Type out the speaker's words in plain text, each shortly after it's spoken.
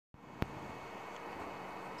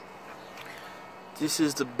This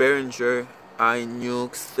is the Behringer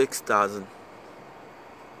inuke 6000.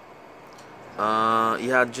 It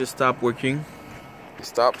had just stopped working. It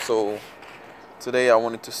stopped, so today I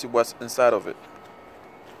wanted to see what's inside of it.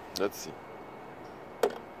 Let's see.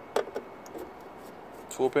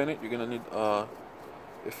 To open it, you're gonna need a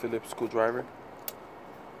Phillips screwdriver.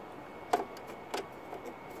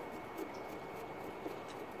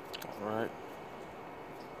 Alright.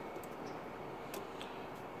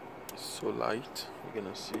 It's so light, you're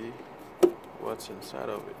gonna see what's inside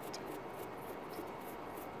of it.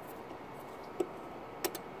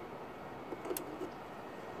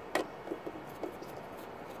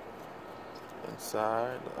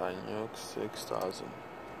 Inside the inuke 6000.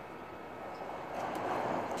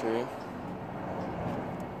 Okay.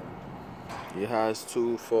 It has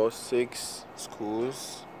 2, 4, 6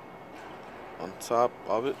 screws on top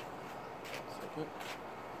of it. Second.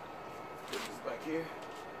 Put this back here.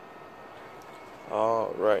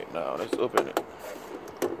 Alright, now let's open it.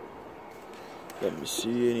 Let me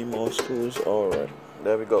see any more screws. Alright,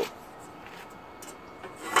 there we go.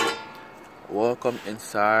 Welcome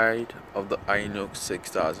inside of the inuke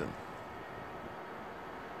 6000.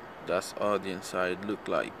 That's all the inside look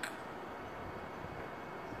like.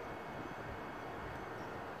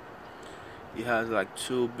 It has like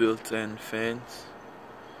 2 built-in fans.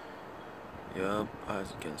 Yep, as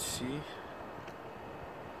you can see.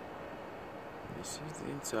 This is the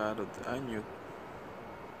inside of the inuke.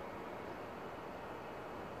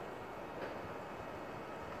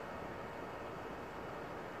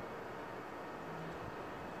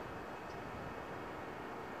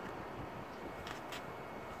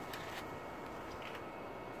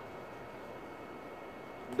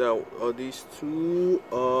 Now, these two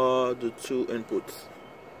are the 2 inputs,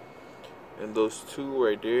 and those 2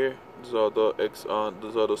 right there, those are the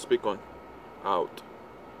those are the speak on out.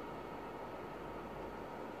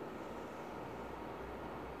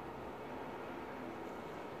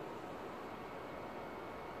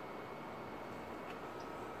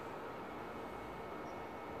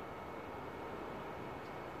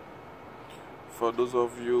 For those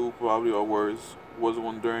of you who probably was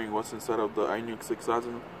wondering what's inside of the inuke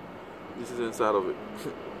 6000, this is inside of it.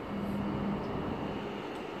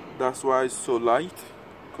 That's why it's so light,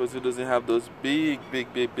 because it doesn't have those big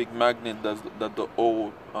magnet that the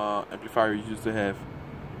old amplifiers used to have.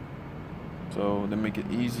 So they make it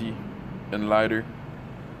easy and lighter.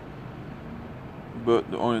 But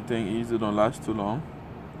the only thing is it don't last too long,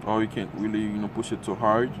 or you can't really push it too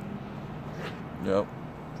hard. Yep.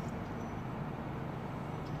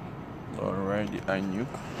 Alright, the inuke.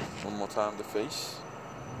 One more time, the face.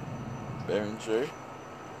 Behringer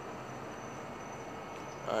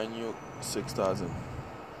inuke 6000.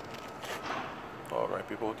 Alright,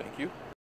 people, thank you.